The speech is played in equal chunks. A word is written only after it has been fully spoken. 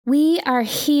We are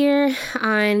here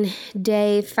on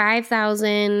day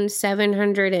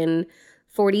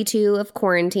 5,742 of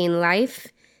quarantine life,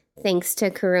 thanks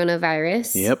to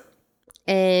coronavirus. Yep.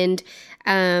 And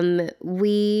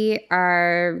we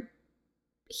are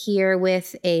here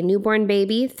with a newborn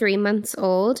baby, 3 months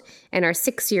old, and our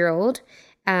 6-year-old.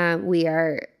 We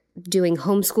are doing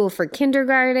homeschool for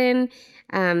kindergarten.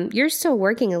 You're still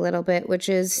working a little bit, which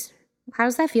is, how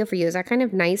does that feel for you? Is that kind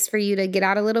of nice for you to get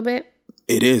out a little bit?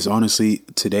 It is. Honestly,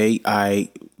 today I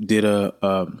did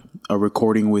a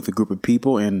recording with a group of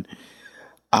people, and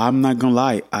I'm not gonna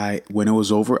lie. When it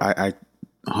was over, I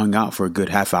hung out for a good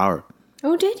half hour.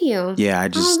 Oh, did you? Yeah,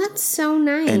 Oh, that's so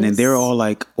nice. And then they're all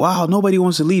like, "Wow, nobody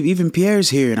wants to leave. Even Pierre's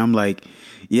here." And I'm like,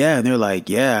 "Yeah." And they're like,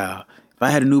 "Yeah. If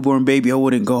I had a newborn baby, I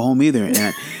wouldn't go home either."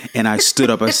 And I stood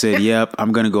up. I said, "Yep,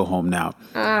 I'm gonna go home now."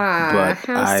 But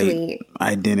how sweet.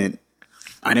 I didn't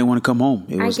want to come home.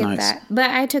 It was nice. That.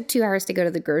 But I took 2 hours to go to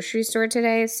the grocery store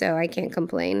today, so I can't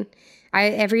complain.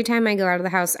 Every time I go out of the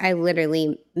house, I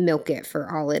literally milk it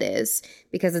for all it is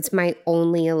because it's my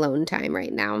only alone time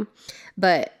right now.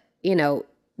 But, you know,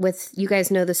 you guys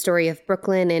know the story of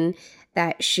Brooklyn, and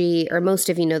that most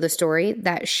of you know the story,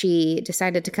 that she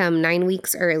decided to come 9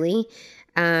 weeks early.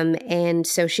 And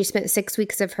so she spent 6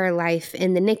 weeks of her life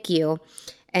in the NICU.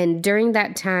 And during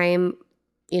that time,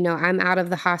 you know, I'm out of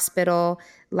the hospital.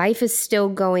 Life is still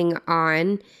going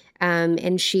on.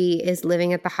 And she is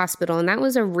living at the hospital. And that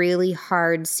was a really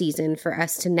hard season for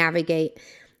us to navigate.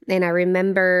 And I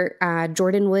remember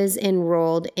Jordan was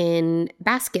enrolled in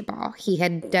basketball. He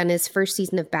had done his first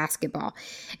season of basketball.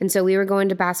 And so we were going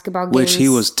to basketball games. Which he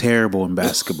was terrible in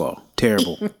basketball.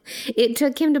 Terrible. It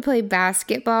took him to play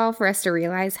basketball for us to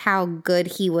realize how good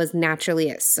he was naturally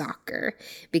at soccer,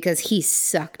 because he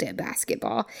sucked at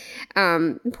basketball.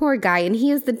 Poor guy. And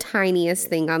he is the tiniest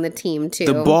thing on the team, too.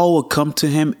 The ball would come to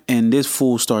him, and this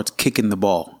fool starts kicking the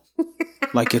ball.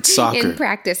 Like it's soccer. In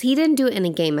practice. He didn't do it in a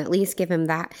game, at least give him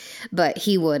that. But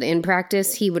he would. In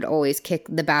practice, he would always kick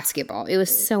the basketball. It was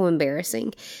so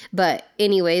embarrassing. But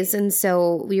anyways, and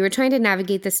so we were trying to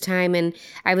navigate this time, and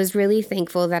I was really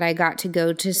thankful that I got to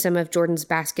go to some of Jordan's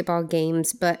basketball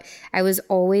games, but I was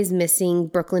always missing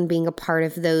Brooklyn being a part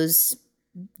of those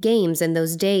games and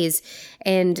those days.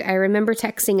 And I remember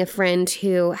texting a friend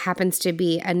who happens to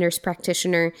be a nurse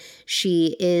practitioner.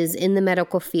 She is in the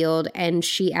medical field, and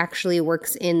she actually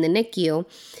works in the NICU.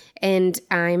 And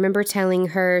I remember telling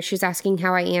her, she was asking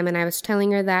how I am, and I was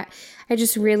telling her that I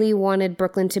just really wanted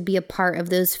Brooklyn to be a part of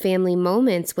those family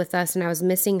moments with us, and I was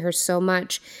missing her so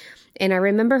much. And I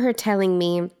remember her telling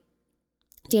me,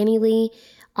 Danny Lee,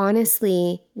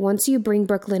 honestly, once you bring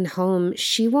Brooklyn home,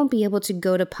 she won't be able to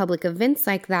go to public events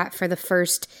like that for the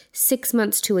first 6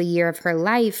 months to a year of her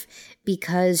life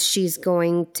because she's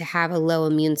going to have a low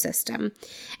immune system.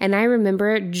 And I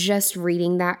remember just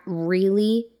reading that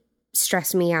really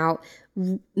stressed me out,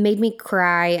 made me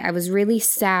cry. I was really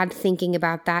sad thinking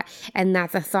about that, and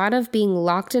that the thought of being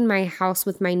locked in my house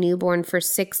with my newborn for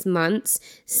 6 months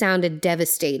sounded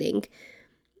devastating.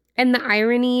 And the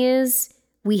irony is,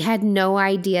 we had no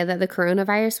idea that the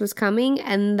coronavirus was coming,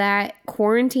 and that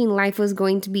quarantine life was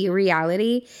going to be a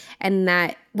reality, and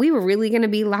that we were really going to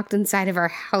be locked inside of our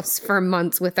house for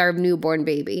months with our newborn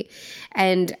baby.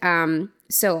 And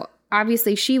so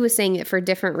obviously she was saying it for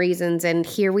different reasons, and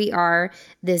here we are.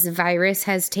 This virus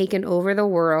has taken over the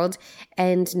world,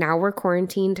 and now we're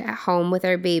quarantined at home with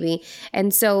our baby.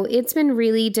 And so it's been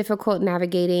really difficult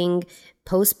navigating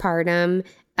postpartum,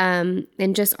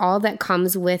 and just all that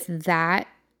comes with that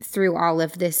through all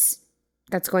of this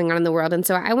that's going on in the world. And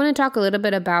so I want to talk a little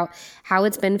bit about how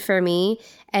it's been for me.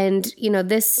 And, you know,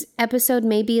 this episode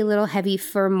may be a little heavy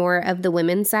for more of the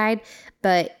women's side,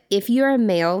 but if you're a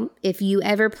male, if you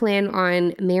ever plan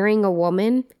on marrying a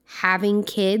woman, having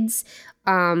kids,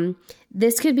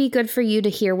 this could be good for you to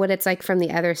hear what it's like from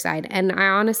the other side. And I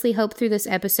honestly hope through this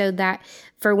episode that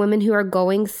for women who are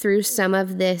going through some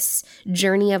of this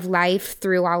journey of life,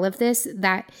 through all of this,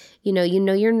 that, you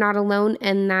know you're not alone,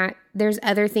 and that there's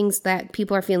other things that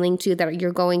people are feeling too that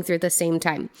you're going through at the same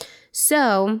time.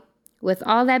 So with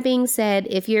all that being said,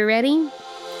 if you're ready,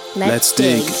 let's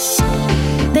dig.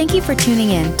 Thank you for tuning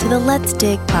in to the Let's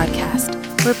Dig podcast,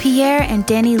 where Pierre and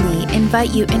Danny Lee invite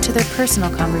you into their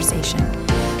personal conversation.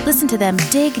 Listen to them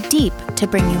dig deep to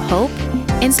bring you hope,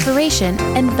 inspiration,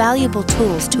 and valuable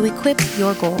tools to equip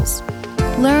your goals.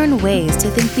 Learn ways to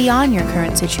think beyond your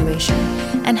current situation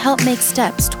and help make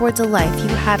steps towards a life you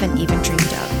haven't even dreamed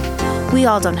of. We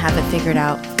all don't have it figured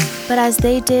out, but as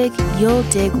they dig, you'll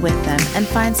dig with them and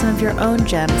find some of your own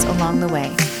gems along the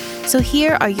way. So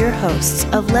here are your hosts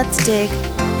of Let's Dig,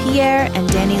 Pierre and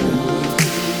Danny Lee.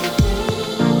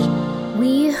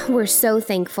 We were so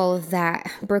thankful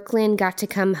that Brooklyn got to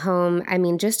come home. I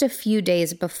mean, just a few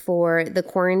days before the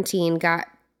quarantine got,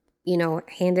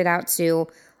 handed out to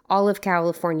all of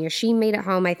California. She made it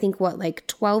home, I think,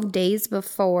 12 days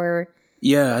before?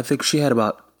 Yeah, I think she had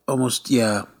about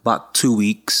 2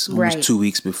 weeks, almost 2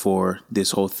 weeks before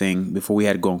this whole thing, before we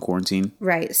had to go in quarantine.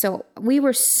 Right. So we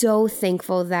were so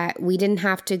thankful that we didn't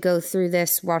have to go through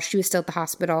this while she was still at the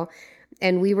hospital.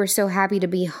 And we were so happy to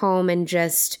be home and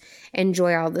just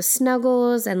enjoy all the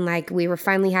snuggles. And we were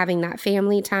finally having that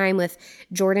family time with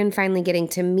Jordan finally getting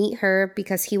to meet her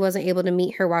because he wasn't able to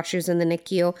meet her while she was in the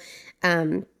NICU.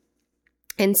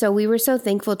 And so we were so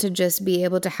thankful to just be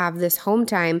able to have this home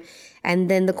time.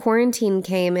 And then the quarantine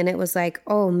came and it was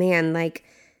oh man,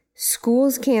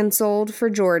 school's canceled for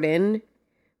Jordan.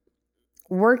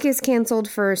 Work is canceled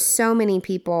for so many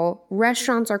people.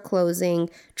 Restaurants are closing.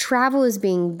 Travel is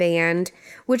being banned,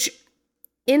 which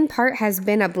in part has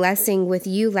been a blessing with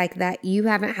you that you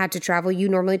haven't had to travel. You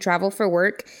normally travel for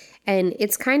work. And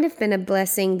it's kind of been a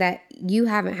blessing that you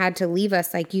haven't had to leave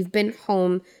us. You've been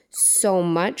home so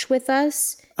much with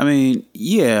us. I mean,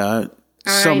 yeah,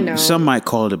 I know. Some might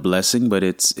call it a blessing, but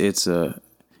it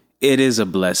is a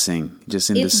blessing just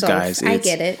in disguise. Both. I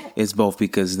get it. It's both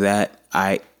because that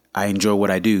I enjoy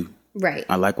what I do. Right.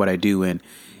 I like what I do, and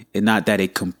not that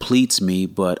it completes me,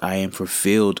 but I am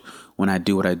fulfilled when I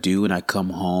do what I do, and I come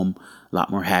home a lot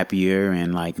more happier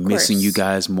and missing you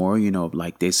guys more.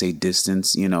 They say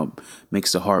distance,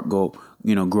 makes the heart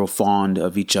grow fond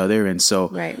of each other. And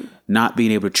so not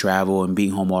being able to travel and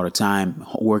being home all the time,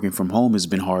 working from home has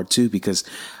been hard too, because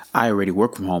I already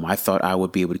work from home. I thought I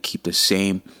would be able to keep the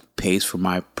same pace for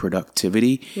my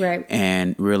productivity,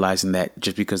 and realizing that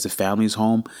just because the family's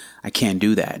home, I can't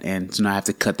do that. And so now I have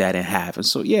to cut that in half. And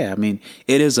so, yeah, I mean,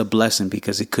 it is a blessing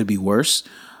because it could be worse.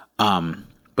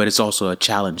 But it's also a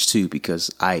challenge too, because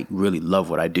I really love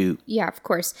what I do. Yeah, of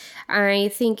course.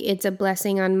 I think it's a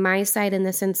blessing on my side in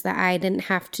the sense that I didn't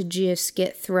have to just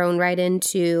get thrown right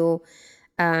into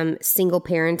single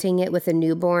parenting it with a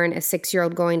newborn, a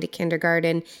 6-year-old going to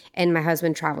kindergarten, and my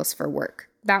husband travels for work.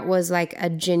 That was a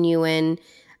genuine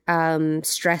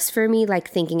stress for me,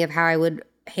 thinking of how I would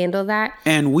handle that.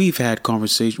 And we've had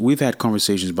conversations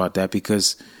about that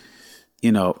because,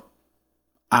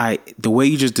 the way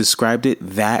you just described it,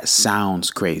 that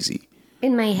sounds crazy.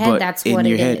 In my head, that's what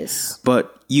it is.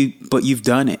 But you've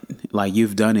done it.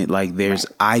 You've done it.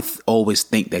 I always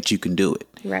think that you can do it.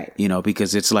 Right.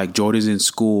 Because it's Jordan's in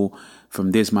school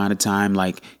from this amount of time.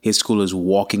 His school is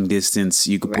walking distance.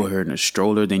 You could put her in a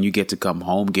stroller. Then you get to come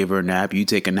home, give her a nap. You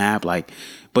take a nap.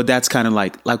 But that's kind of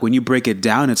like when you break it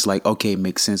down, it's okay, it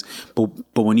makes sense.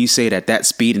 But when you say that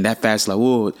speed and that fast,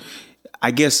 whoa. I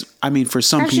guess, for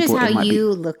some people, that's just how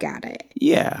you look at it.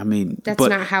 Yeah, that's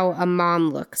not how a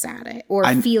mom looks at it or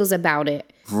feels about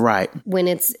it. Right. When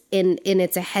it's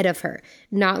it's ahead of her,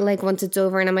 not once it's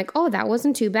over and I'm oh, that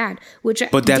wasn't too bad.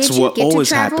 But that's what always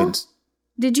happens.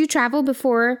 Did you travel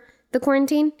before the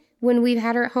quarantine when we've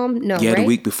had her at home? No, yeah, right? The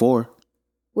week before.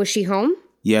 Was she home?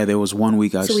 Yeah, there was 1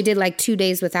 week. So we did 2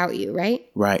 days without you, right?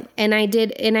 Right. And I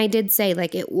did say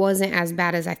it wasn't as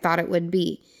bad as I thought it would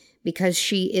be. Because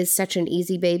she is such an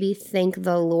easy baby, thank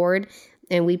the Lord.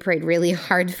 And we prayed really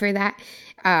hard for that.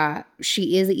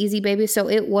 She is an easy baby, so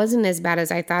it wasn't as bad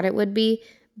as I thought it would be.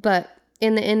 But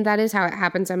in the end, that is how it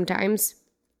happens sometimes.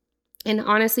 And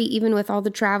honestly, even with all the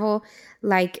travel,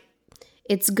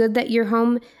 it's good that you're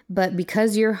home, but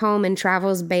because you're home and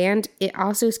travel's banned, it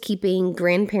also is keeping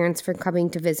grandparents from coming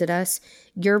to visit us.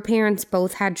 Your parents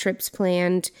both had trips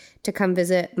planned to come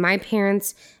visit. My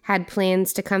parents had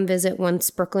plans to come visit once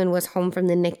Brooklyn was home from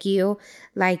the NICU.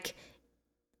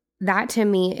 That to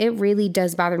me, it really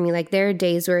does bother me. There are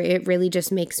days where it really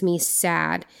just makes me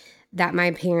sad that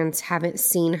my parents haven't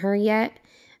seen her yet.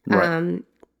 Right.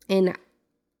 And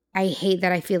I hate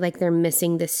that I feel they're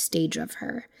missing this stage of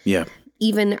her. Yeah.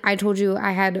 Even I told you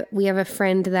we have a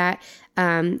friend that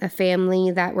a family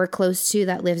that we're close to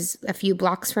that lives a few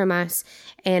blocks from us,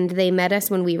 and they met us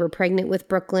when we were pregnant with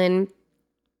Brooklyn,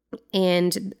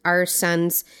 and our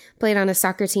sons played on a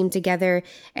soccer team together.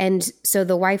 And so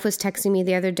the wife was texting me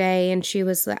the other day, and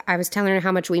I was telling her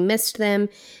how much we missed them,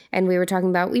 and we were talking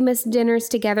about we missed dinners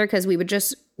together because we would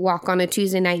just walk on a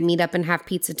Tuesday night, meet up and have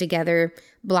pizza together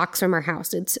blocks from our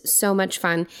house. It's so much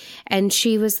fun. And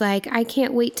she was I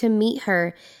can't wait to meet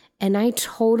her. And I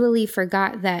totally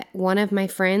forgot that one of my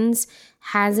friends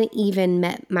hasn't even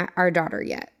met our daughter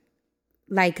yet.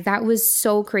 That was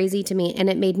so crazy to me. And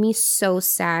it made me so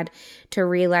sad to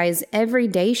realize every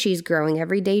day she's growing,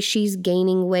 every day she's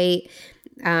gaining weight.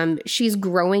 She's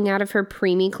growing out of her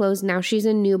preemie clothes. Now she's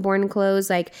in newborn clothes.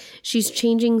 Like, she's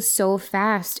changing so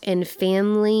fast, and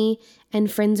family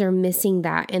and friends are missing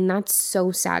that. And that's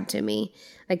so sad to me.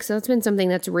 Like, so it's been something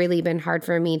that's really been hard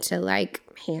for me to like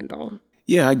handle.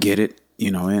 Yeah, I get it.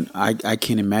 And I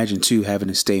can't imagine too having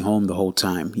to stay home the whole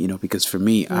time, because for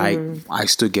me, I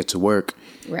still get to work.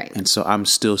 Right. And so I'm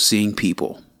still seeing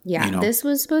people. Yeah, this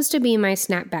was supposed to be my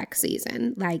snapback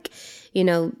season. Like,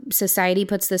 society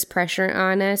puts this pressure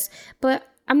on us, but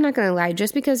I'm not going to lie.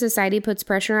 Just because society puts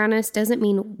pressure on us doesn't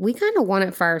mean we kind of want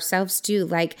it for ourselves too.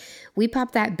 Like, we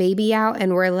pop that baby out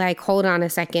and we're like, hold on a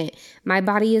second. My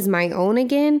body is my own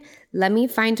again. Let me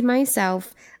find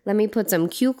myself. Let me put some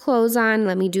cute clothes on.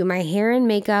 Let me do my hair and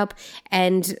makeup,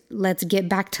 and let's get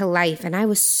back to life. And I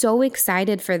was so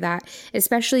excited for that,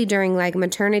 especially during like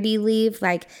maternity leave.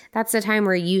 Like, that's the time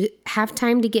where you have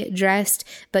time to get dressed,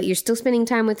 but you're still spending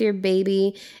time with your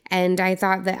baby. And I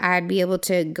thought that I'd be able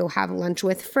to go have lunch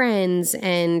with friends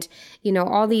and,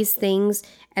 all these things.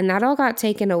 And that all got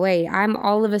taken away. I'm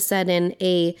all of a sudden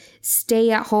a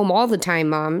stay at home all the time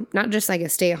mom, not just like a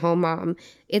stay at home mom.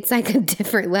 It's like a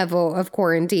different level of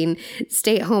quarantine.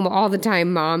 Stay at home all the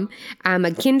time mom. I'm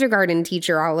a kindergarten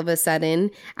teacher all of a sudden.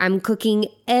 I'm cooking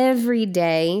every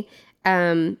day.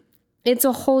 It's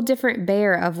a whole different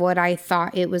bear of what I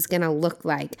thought it was going to look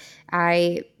like.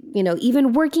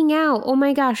 Even working out. Oh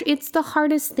my gosh, it's the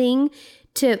hardest thing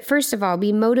to, first of all,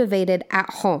 be motivated at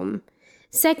home.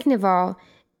 Second of all,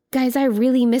 guys, I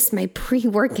really miss my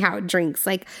pre-workout drinks.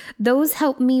 Like, those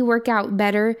help me work out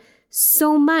better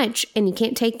so much, and you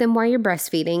can't take them while you're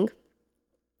breastfeeding.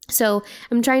 So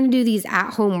I'm trying to do these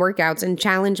at-home workouts and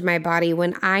challenge my body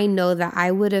when I know that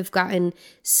I would have gotten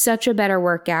such a better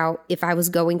workout if I was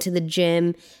going to the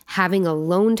gym, having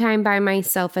alone time by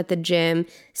myself at the gym,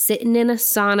 sitting in a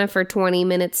sauna for 20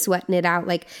 minutes, sweating it out.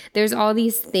 Like, there's all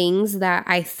these things that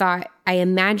I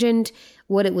imagined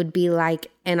what it would be like,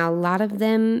 and a lot of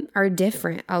them are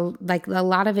different. A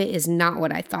lot of it is not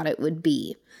what I thought it would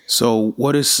be. So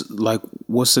what's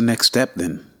the next step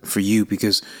then for you?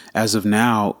 Because as of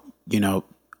now,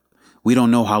 we don't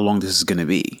know how long this is going to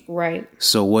be. Right.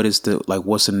 So what's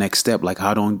the next step? Like,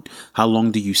 how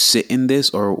long do you sit in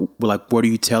this, or like, what are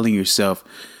you telling yourself?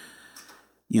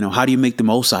 How do you make the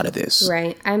most out of this?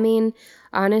 Right. I mean,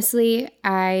 honestly,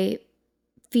 I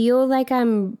feel like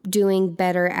I'm doing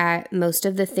better at most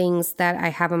of the things that I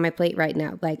have on my plate right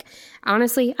now. Like,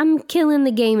 honestly, I'm killing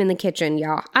the game in the kitchen,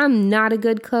 y'all. I'm not a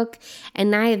good cook,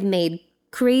 and I have made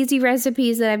crazy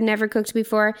recipes that I've never cooked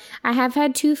before. I have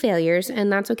had 2 failures,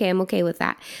 and that's okay. I'm okay with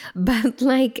that. But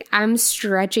like, I'm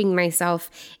stretching myself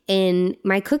in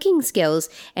my cooking skills,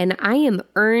 and I am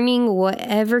earning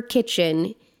whatever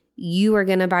kitchen you are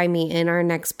going to buy me in our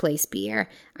next place, Pierre.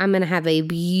 I'm going to have a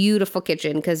beautiful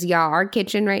kitchen, because y'all, our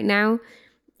kitchen right now,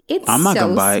 it's so small. I'm not going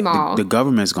to buy it. The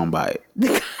government's going to buy it.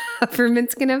 The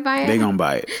government's going to buy it? They're going to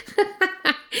buy it.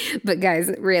 But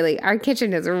guys, really, our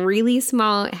kitchen is really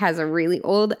small. It has a really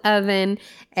old oven,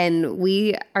 and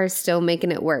we are still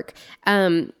making it work.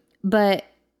 But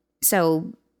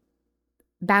so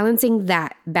balancing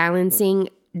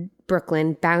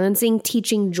Brooklyn, balancing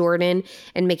teaching Jordan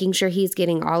and making sure he's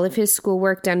getting all of his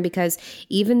schoolwork done, because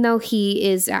even though he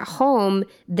is at home,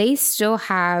 they still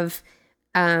have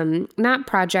not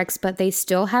projects, but they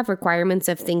still have requirements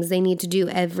of things they need to do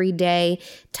every day,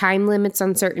 time limits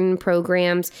on certain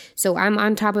programs. So I'm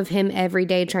on top of him every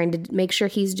day trying to make sure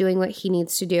he's doing what he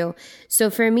needs to do. So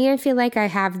for me, I feel like I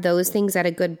have those things at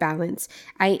a good balance.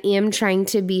 I am trying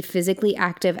to be physically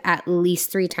active at least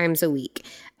 3 times a week.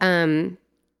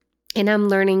 And I'm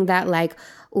learning that, like,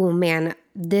 oh man,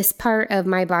 this part of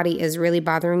my body is really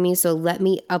bothering me. So let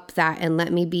me up that and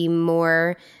let me be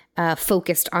more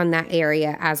focused on that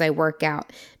area as I work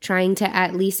out. Trying to,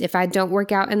 at least if I don't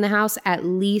work out in the house, at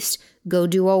least go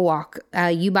do a walk.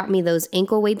 You bought me those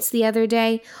ankle weights the other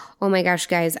day. Oh my gosh,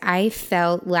 guys, I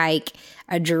felt like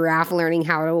a giraffe learning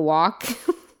how to walk.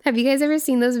 Have you guys ever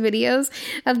seen those videos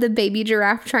of the baby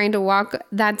giraffe trying to walk?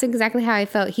 That's exactly how I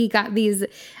felt. He got these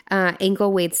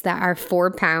ankle weights that are 4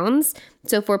 pounds.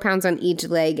 So 4 pounds on each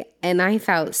leg. And I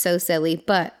felt so silly,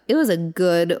 but it was a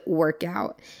good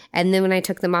workout. And then when I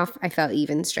took them off, I felt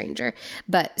even stranger.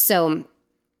 But so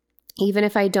even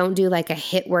if I don't do like a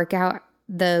HIIT workout,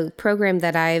 the program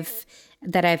that I've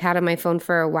had on my phone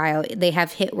for a while, they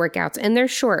have HIIT workouts, and they're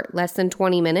short, less than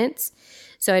 20 minutes.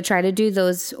 So I try to do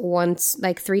those once,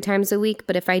 like 3 times a week.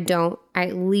 But if I don't, I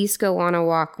at least go on a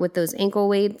walk with those ankle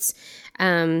weights.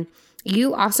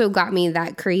 You also got me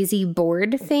that crazy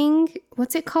board thing.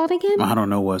 What's it called again? I don't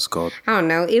know what it's called. I don't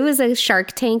know. It was a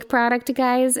Shark Tank product,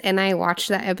 guys. And I watched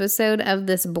that episode of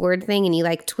this board thing and you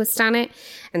like twist on it.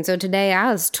 And so today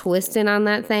I was twisting on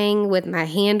that thing with my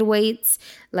hand weights.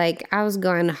 Like I was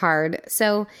going hard.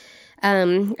 So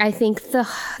I think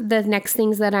the next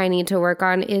things that I need to work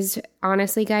on is,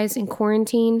 honestly, guys, in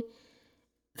quarantine,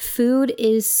 food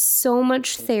is so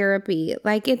much therapy.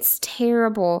 Like it's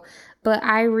terrible, but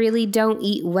I really don't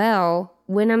eat well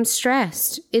when I'm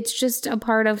stressed. It's just a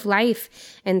part of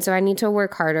life. And so I need to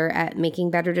work harder at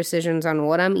making better decisions on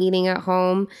what I'm eating at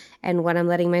home and what I'm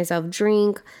letting myself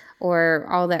drink or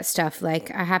all that stuff.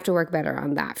 Like I have to work better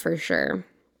on that for sure.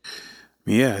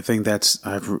 Yeah, I think that's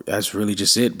really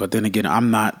just it. But then again,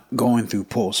 I'm not going through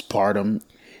postpartum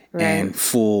and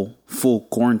full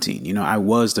quarantine. You know, I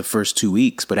was the first 2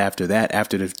 weeks, but after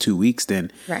the 2 weeks,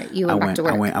 then you went back to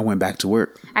work. I went back to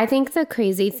work. I think the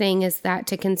crazy thing is that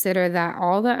to consider that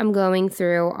all that I'm going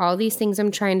through, all these things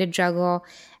I'm trying to juggle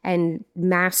and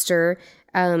master,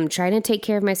 trying to take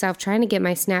care of myself, trying to get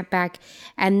my snap back,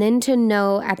 and then to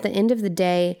know at the end of the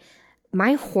day,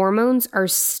 my hormones are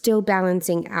still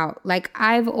balancing out. Like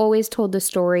I've always told the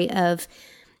story of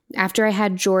after I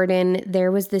had Jordan,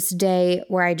 there was this day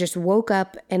where I just woke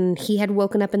up and he had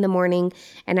woken up in the morning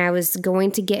and I was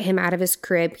going to get him out of his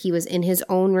crib. He was in his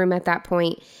own room at that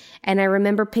point. And I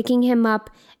remember picking him up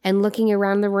and looking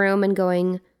around the room and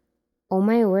going, oh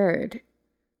my word,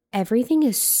 everything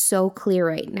is so clear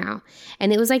right now.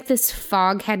 And it was like this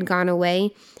fog had gone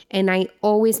away. And I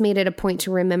always made it a point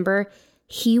to remember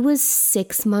he was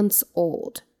 6 months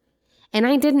old. And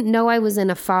I didn't know I was in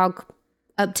a fog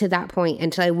up to that point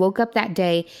until I woke up that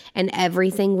day and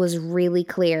everything was really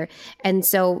clear. And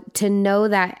so to know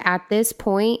that at this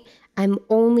point, I'm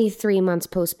only 3 months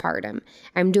postpartum.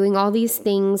 I'm doing all these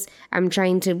things. I'm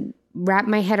trying to wrap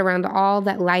my head around all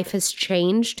that life has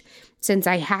changed since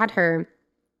I had her.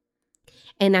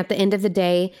 And at the end of the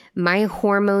day, my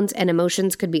hormones and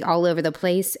emotions could be all over the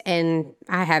place and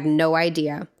I have no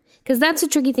idea. Because that's the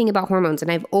tricky thing about hormones.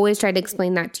 And I've always tried to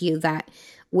explain that to you, that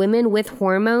women with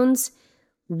hormones,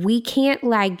 we can't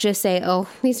like just say, oh,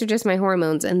 these are just my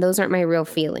hormones and those aren't my real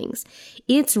feelings.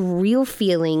 It's real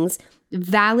feelings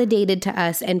validated to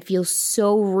us and feel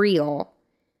so real.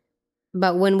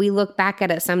 But when we look back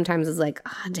at it, sometimes it's like,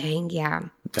 oh, dang, yeah.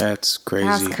 That's crazy.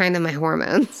 That's kind of my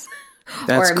hormones.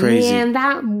 That's crazy. Man,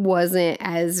 that wasn't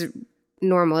as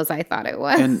normal as I thought it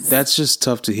was. And that's just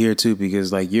tough to hear too,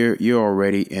 because like you're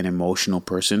already an emotional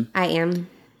person. I am.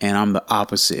 And I'm the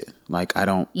opposite. Like I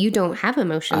don't. You don't have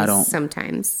emotions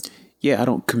sometimes. Yeah, I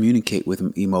don't communicate with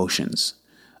emotions.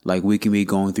 Like we can be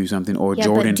going through something, or yeah,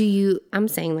 Jordan. But do you? I'm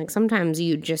saying like sometimes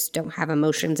you just don't have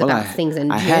emotions about things in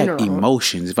general. I have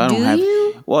emotions. If I don't have,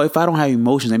 if I don't have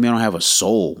emotions, I mean I don't have a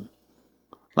soul.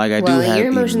 Like I do have your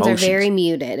emotions are very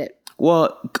muted.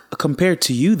 Well, compared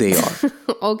to you, they are.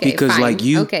 Okay, because fine. Like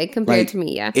you, okay, compared to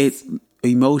me, yes. It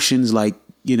emotions like.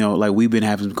 You know, like we've been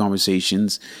having some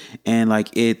conversations and like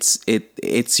it's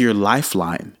your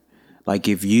lifeline. Like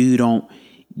if you don't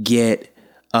get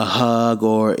a hug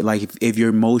or like if your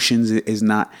emotions is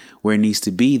not where it needs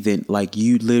to be, then like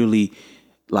you literally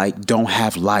like don't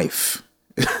have life.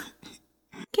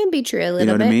 Can be true a little bit. You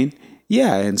know what I mean?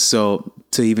 Yeah. And so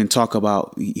to even talk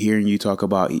about hearing you talk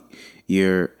about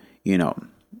your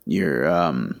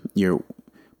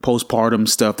postpartum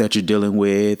stuff that you're dealing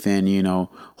with and, you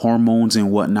know, hormones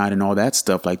and whatnot and all that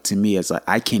stuff. Like to me, it's like,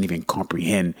 I can't even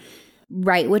comprehend.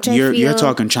 Right. Which you're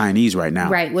talking Chinese right now.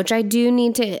 Right. Which I do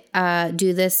need to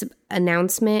do this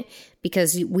announcement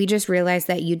because we just realized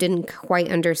that you didn't quite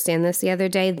understand this the other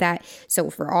day. So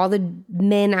for all the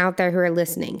men out there who are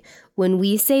listening, when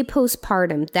we say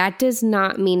postpartum, that does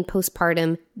not mean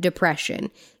postpartum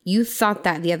depression. You thought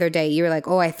that the other day. You were like,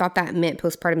 oh, I thought that meant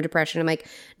postpartum depression. I'm like,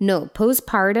 no,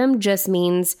 postpartum just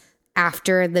means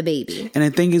after the baby. And the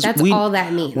thing is, that's all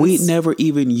that means. We never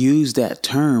even used that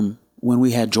term when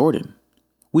we had Jordan.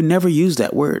 We never used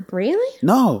that word. Really?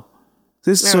 No.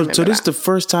 This is the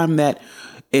first time that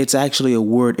it's actually a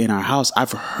word in our house.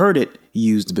 I've heard it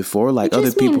used before, like other people.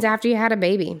 It just means after you had a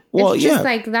baby. Well, it's just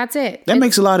like, that's it. That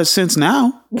makes a lot of sense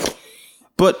now.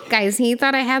 But guys, he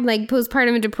thought I had like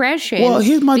postpartum depression. Well,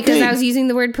 here's my because thing. I was using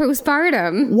the word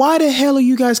postpartum. Why the hell are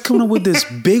you guys coming up with this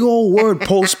big old word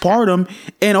postpartum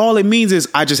and all it means is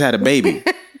I just had a baby?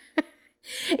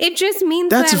 It just means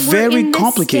that's that very we're in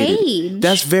complicated. This stage.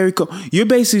 That's very you're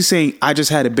basically saying I just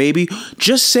had a baby.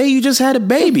 Just say you just had a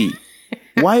baby.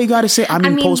 Why you got to say I'm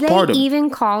in postpartum? They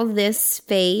even call this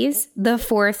phase the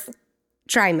fourth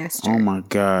trimester. Oh my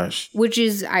gosh. Which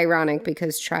is ironic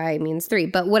because tri means 3,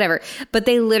 but whatever. But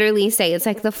they literally say it's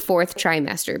like the 4th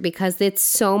trimester because it's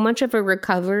so much of a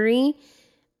recovery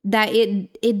that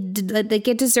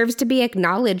it deserves to be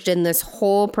acknowledged in this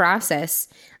whole process.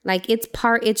 Like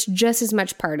it's just as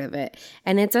much part of it.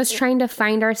 And it's us trying to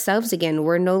find ourselves again.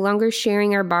 We're no longer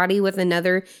sharing our body with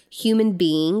another human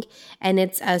being. And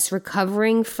it's us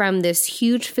recovering from this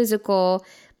huge physical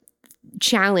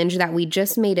challenge that we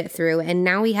just made it through, and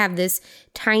now we have this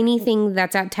tiny thing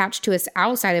that's attached to us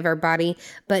outside of our body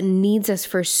but needs us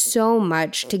for so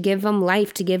much to give them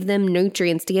life, to give them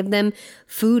nutrients, to give them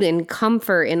food and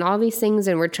comfort and all these things,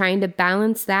 and we're trying to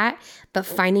balance that but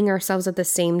finding ourselves at the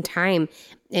same time.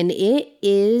 And it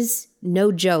is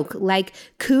no joke. Like,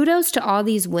 kudos to all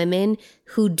these women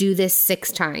who do this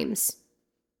 6 times.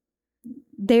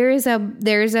 There's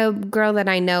a girl that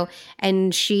I know,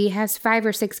 and she has 5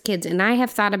 or 6 kids, and I have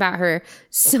thought about her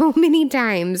so many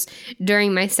times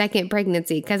during my 2nd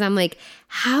pregnancy because I'm like,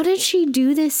 how did she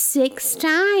do this 6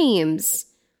 times?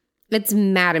 It's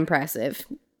mad impressive.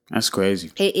 That's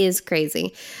crazy. It is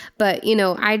crazy. But,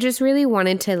 I just really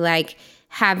wanted to like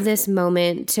have this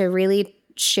moment to really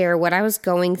share what I was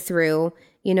going through.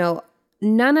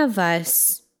 None of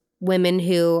us women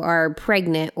who are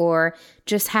pregnant or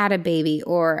just had a baby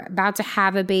or about to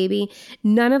have a baby,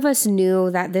 none of us knew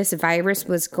that this virus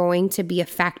was going to be a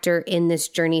factor in this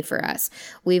journey for us.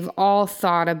 We've all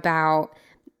thought about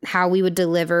how we would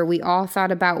deliver. We all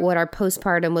thought about what our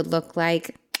postpartum would look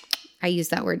like. I use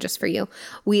that word just for you.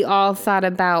 We all thought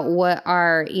about what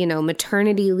our,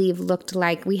 maternity leave looked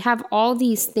like. We have all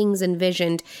these things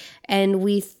envisioned, and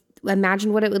we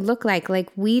imagine what it would look like.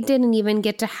 Like, we didn't even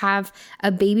get to have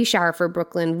a baby shower for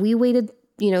Brooklyn. We waited,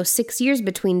 6 years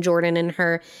between Jordan and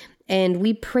her, and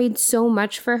we prayed so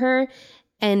much for her.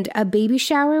 And a baby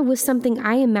shower was something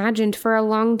I imagined for a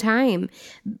long time.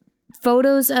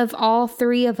 Photos of all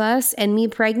 3 of us and me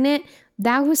pregnant,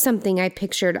 that was something I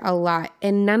pictured a lot,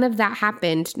 and none of that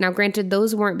happened. Now, granted,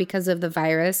 those weren't because of the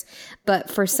virus, but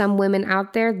for some women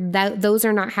out there, those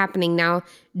are not happening now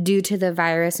due to the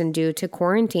virus and due to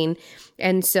quarantine.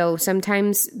 And so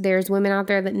sometimes there's women out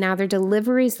there that now their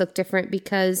deliveries look different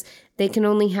because they can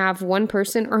only have one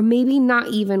person, or maybe not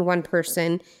even one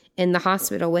person, in the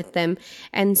hospital with them.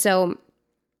 And so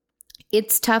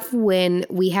it's tough when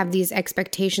we have these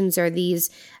expectations or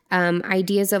these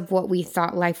ideas of what we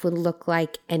thought life would look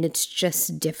like, and it's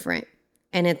just different,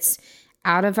 and it's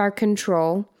out of our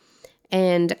control.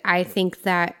 And I think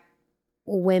that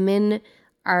women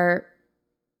are,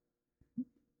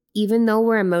 even though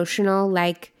we're emotional,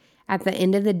 like, at the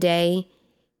end of the day,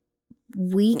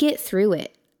 we get through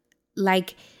it.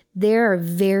 Like, there are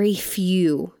very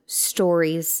few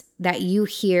stories that you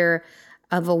hear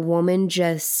of a woman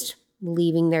just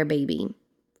leaving their baby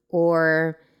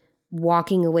or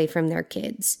walking away from their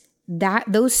kids.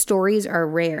 Those stories are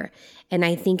rare. And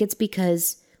I think it's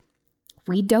because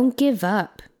we don't give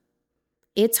up.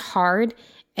 It's hard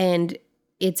and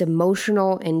it's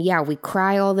emotional, and yeah, we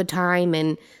cry all the time,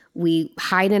 and we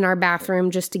hide in our bathroom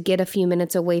just to get a few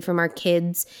minutes away from our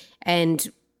kids.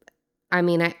 And I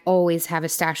mean, I always have a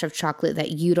stash of chocolate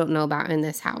that you don't know about in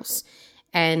this house.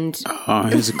 And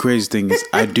here's the crazy thing is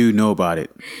I do know about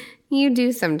it. You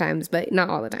do sometimes, but not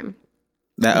all the time.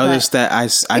 That other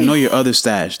stash, I know your other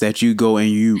stash that you go and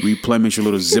you replenish your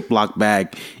little Ziploc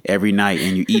bag every night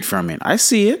and you eat from it. I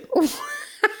see it.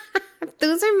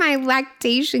 Those are my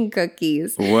lactation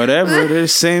cookies. Whatever, they're the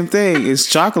same thing. It's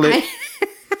chocolate.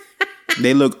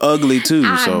 They look ugly too,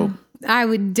 so. I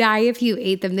would die if you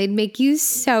ate them. They'd make you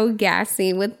so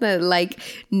gassy with the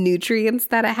nutrients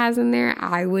that it has in there.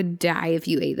 I would die if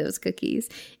you ate those cookies.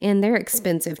 And they're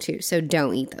expensive too, so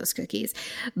don't eat those cookies.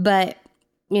 But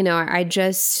I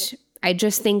just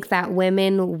think that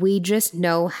women, we just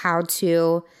know how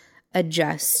to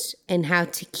adjust and how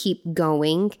to keep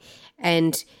going.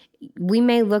 And we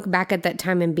may look back at that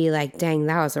time and be like, dang,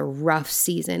 that was a rough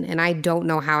season, and I don't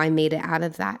know how I made it out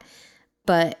of that.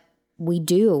 But we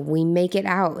do. We make it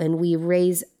out, and we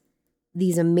raise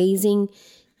these amazing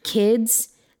kids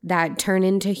that turn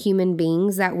into human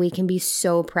beings that we can be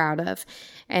so proud of.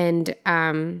 And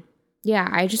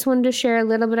I just wanted to share a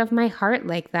little bit of my heart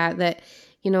like that,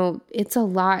 it's a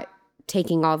lot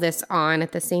taking all this on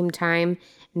at the same time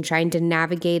and trying to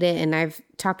navigate it. And I've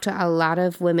talked to a lot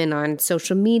of women on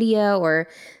social media or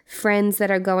friends that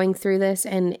are going through this,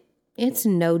 and it's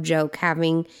no joke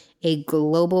having a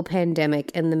global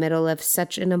pandemic in the middle of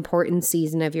such an important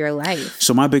season of your life.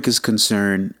 So my biggest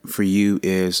concern for you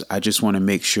is I just want to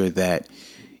make sure that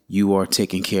you are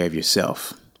taking care of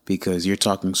yourself. because you're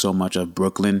talking so much of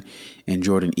Brooklyn and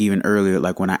Jordan. Even earlier,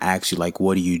 like when I asked you, like,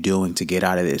 what are you doing to get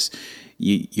out of this?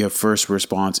 Your first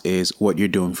response is what you're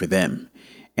doing for them.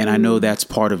 And I know that's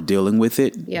part of dealing with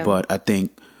it, but I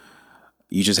think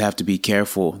you just have to be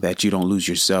careful that you don't lose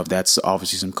yourself. That's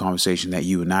obviously some conversation that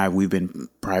you and we've been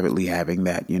privately having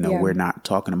that, we're not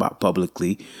talking about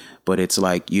publicly, but it's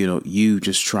like, you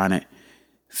just trying to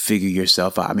figure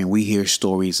yourself out. I mean, we hear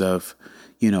stories of,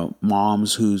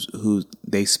 moms who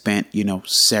they spent,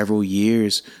 several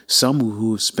years, some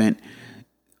who have spent,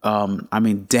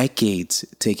 decades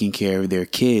taking care of their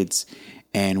kids.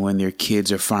 And when their kids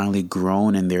are finally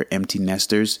grown and they're empty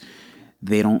nesters,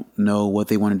 they don't know what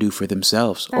they want to do for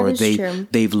themselves, or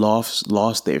they've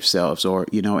lost themselves, or,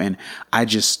 and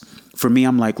for me,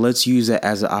 I'm like, let's use that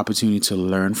as an opportunity to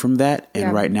learn from that.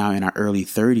 And right now in our early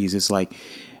 30s, it's like,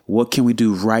 what can we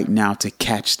do right now to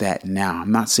catch that now?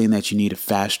 I'm not saying that you need a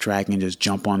fast track and just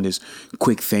jump on this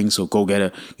quick thing. So go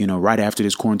get right after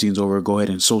this quarantine's over, go ahead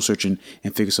and soul search and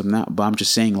figure something out. But I'm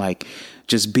just saying, like,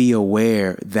 just be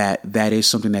aware that is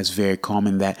something that's very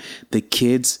common, that the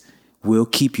kids will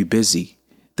keep you busy.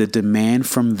 The demand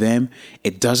from them,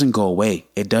 it doesn't go away.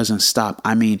 It doesn't stop.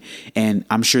 I mean, and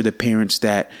I'm sure the parents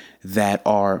that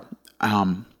are,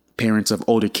 parents of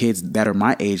older kids that are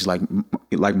my age, like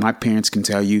my parents can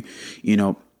tell you,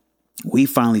 we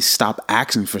finally stopped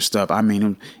asking for stuff. I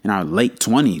mean, in our late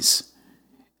 20s.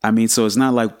 I mean, so it's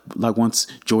not like once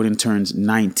Jordan turns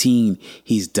 19,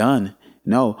 he's done.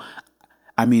 No,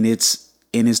 I mean, it's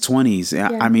in his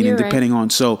 20s. I mean, and depending on,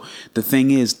 so the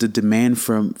thing is, the demand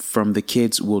from the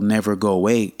kids will never go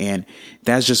away. And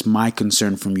that's just my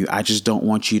concern from you. I just don't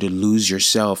want you to lose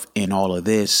yourself in all of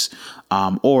this.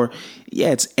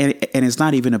 It's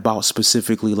not even about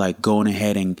specifically like going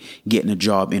ahead and getting a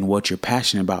job in what you're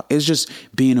passionate about. It's just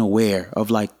being aware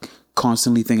of, like,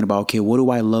 constantly thinking about, okay, what do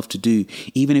I love to do?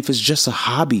 Even if it's just a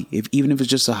hobby,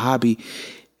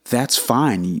 that's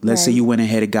fine. Let's say you went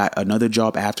ahead and got another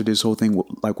job after this whole thing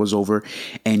was over,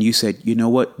 and you said, you know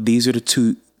what, these are the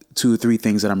two or three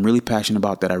things that I'm really passionate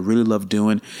about, that I really love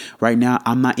doing. Right now,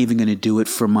 I'm not even going to do it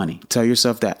for money. Tell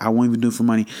yourself that. I won't even do it for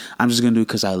money. I'm just going to do it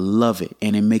because I love it,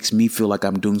 and it makes me feel like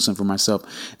I'm doing something for myself.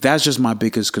 That's just my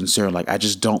biggest concern. Like, I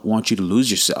just don't want you to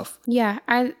lose yourself. Yeah.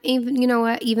 You know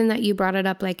what? Even that you brought it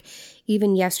up, like,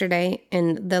 even yesterday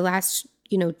and the last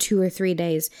 2 or 3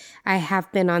 days, I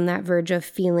have been on that verge of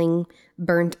feeling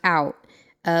burnt out,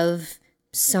 of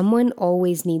someone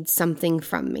always needs something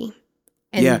from me.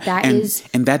 And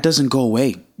and that doesn't go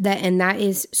away. That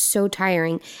is so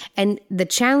tiring. And the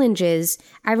challenge is,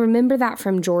 I remember that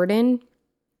from Jordan,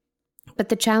 but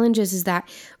the challenge is that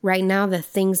right now, the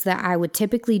things that I would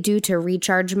typically do to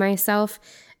recharge myself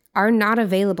are not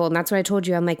available. And that's what I told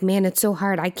you. I'm like, man, it's so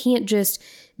hard. I can't just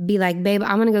be like, babe,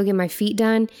 I'm going to go get my feet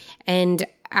done, and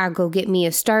I'll go get me a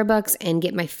Starbucks and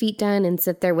get my feet done and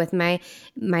sit there with my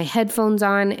headphones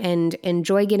on and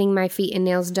enjoy getting my feet and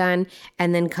nails done,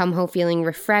 and then come home feeling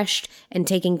refreshed and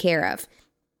taken care of.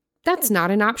 That's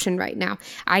not an option right now.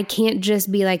 I can't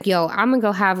just be like, yo, I'm going to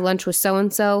go have lunch with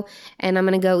so-and-so, and I'm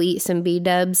going to go eat some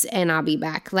B-dubs, and I'll be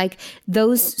back. Like,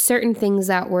 those certain things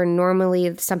that were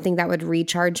normally something that would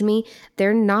recharge me,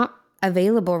 they're not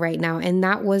available right now. And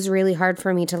that was really hard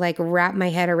for me to, like, wrap my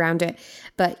head around it.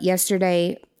 But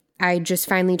yesterday, I just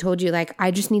finally told you, like, I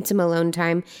just need some alone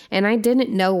time. And I didn't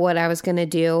know what I was going to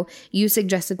do. You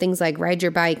suggested things like ride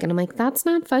your bike. And I'm like, that's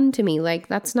not fun to me. Like,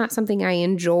 that's not something I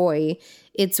enjoy.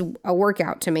 It's a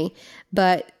workout to me.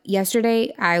 But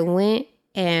yesterday I went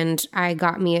and I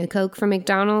got me a Coke from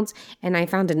McDonald's, and I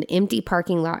found an empty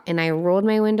parking lot, and I rolled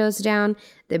my windows down.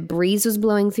 The breeze was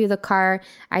blowing through the car.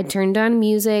 I turned on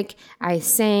music. I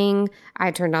sang.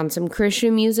 I turned on some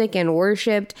Christian music and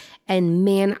worshiped. And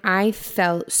man, I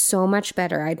felt so much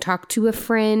better. I talked to a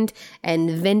friend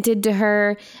and vented to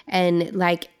her, and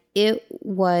like, it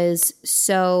was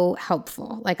so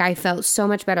helpful. Like, I felt so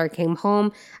much better. I came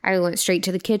home, I went straight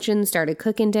to the kitchen, started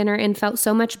cooking dinner, and felt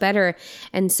so much better.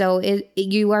 And so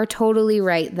you are totally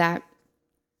right that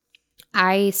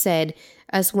I said,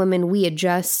 us women, we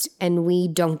adjust and we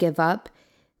don't give up,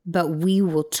 but we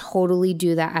will totally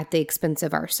do that at the expense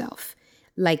of ourselves.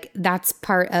 Like, that's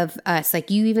part of us. Like,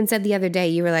 you even said the other day,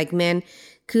 you were like, man,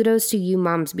 kudos to you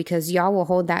moms, because y'all will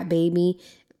hold that baby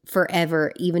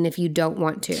forever, even if you don't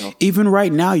want to. Even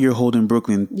right now, you're holding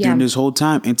Brooklyn during this whole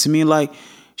time. And to me, like,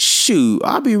 shoot,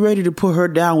 I'll be ready to put her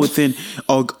down within,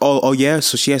 oh yeah,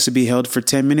 so she has to be held for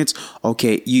 10 minutes?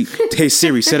 Okay, hey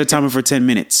Siri, set a timer for 10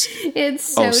 minutes.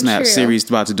 It's so Oh snap, true. Siri's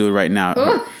about to do it right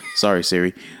now. Sorry,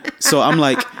 Siri. So I'm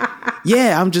like,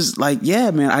 yeah, I'm just like,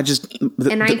 yeah, man,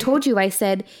 I told you, I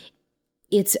said,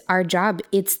 it's our job.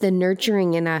 It's the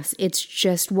nurturing in us. It's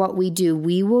just what we do.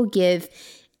 We will give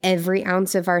every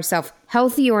ounce of ourselves,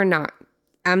 healthy or not.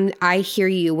 I hear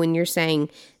you when you're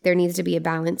saying there needs to be a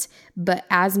balance. But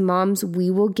as moms, we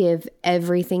will give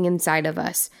everything inside of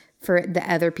us for the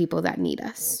other people that need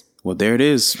us. Well, there it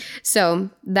is. So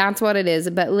that's what it is.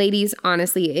 But ladies,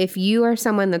 honestly, if you are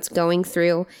someone that's going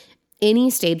through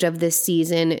any stage of this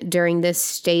season during this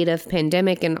state of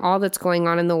pandemic and all that's going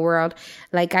on in the world,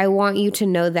 like, I want you to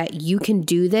know that you can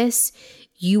do this.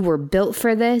 You were built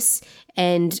for this,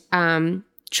 and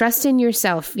trust in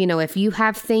yourself. You know, if you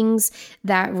have things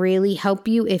that really help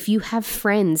you, if you have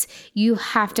friends, you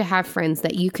have to have friends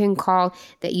that you can call,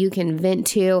 that you can vent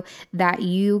to, that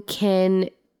you can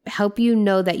help you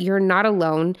know that you're not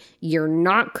alone. You're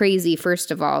not crazy,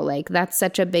 first of all. Like, that's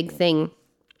such a big thing.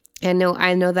 I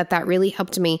know that really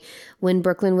helped me when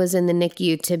Brooklyn was in the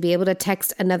NICU, to be able to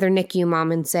text another NICU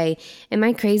mom and say, am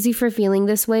I crazy for feeling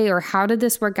this way? Or how did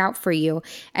this work out for you?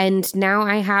 And now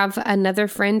I have another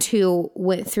friend who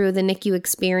went through the NICU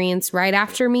experience right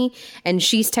after me, and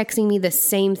she's texting me the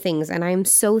same things. And I'm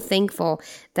so thankful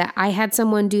that I had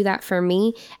someone do that for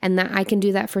me and that I can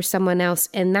do that for someone else.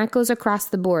 And that goes across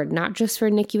the board, not just for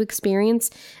NICU experience.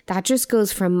 That just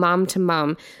goes from mom to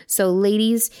mom. So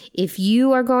ladies, if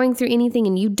you are going through anything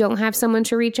and you don't have someone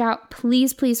to reach out,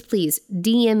 please, please, please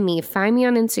DM me, find me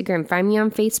on Instagram, find me on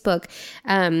Facebook,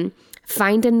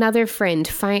 find another friend,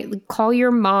 call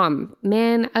your mom.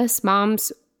 Man, us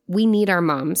moms, we need our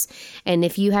moms. And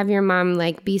if you have your mom,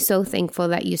 like, be so thankful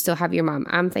that you still have your mom.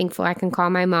 I'm thankful I can call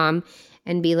my mom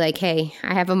and be like, hey,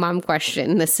 I have a mom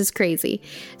question. This is crazy.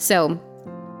 So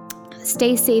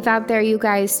stay safe out there, you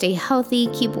guys. Stay healthy.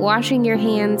 Keep washing your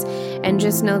hands, and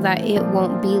just know that it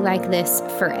won't be like this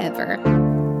forever.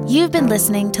 You've been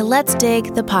listening to Let's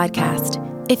Dig, the podcast.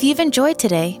 If you've enjoyed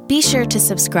today, be sure to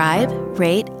subscribe,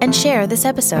 rate, and share this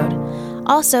episode.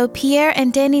 Also, Pierre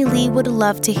and Danny Lee would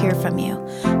love to hear from you.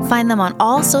 Find them on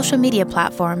all social media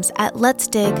platforms at Let's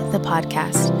Dig, the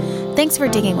podcast. Thanks for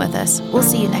digging with us. We'll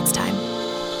see you next time.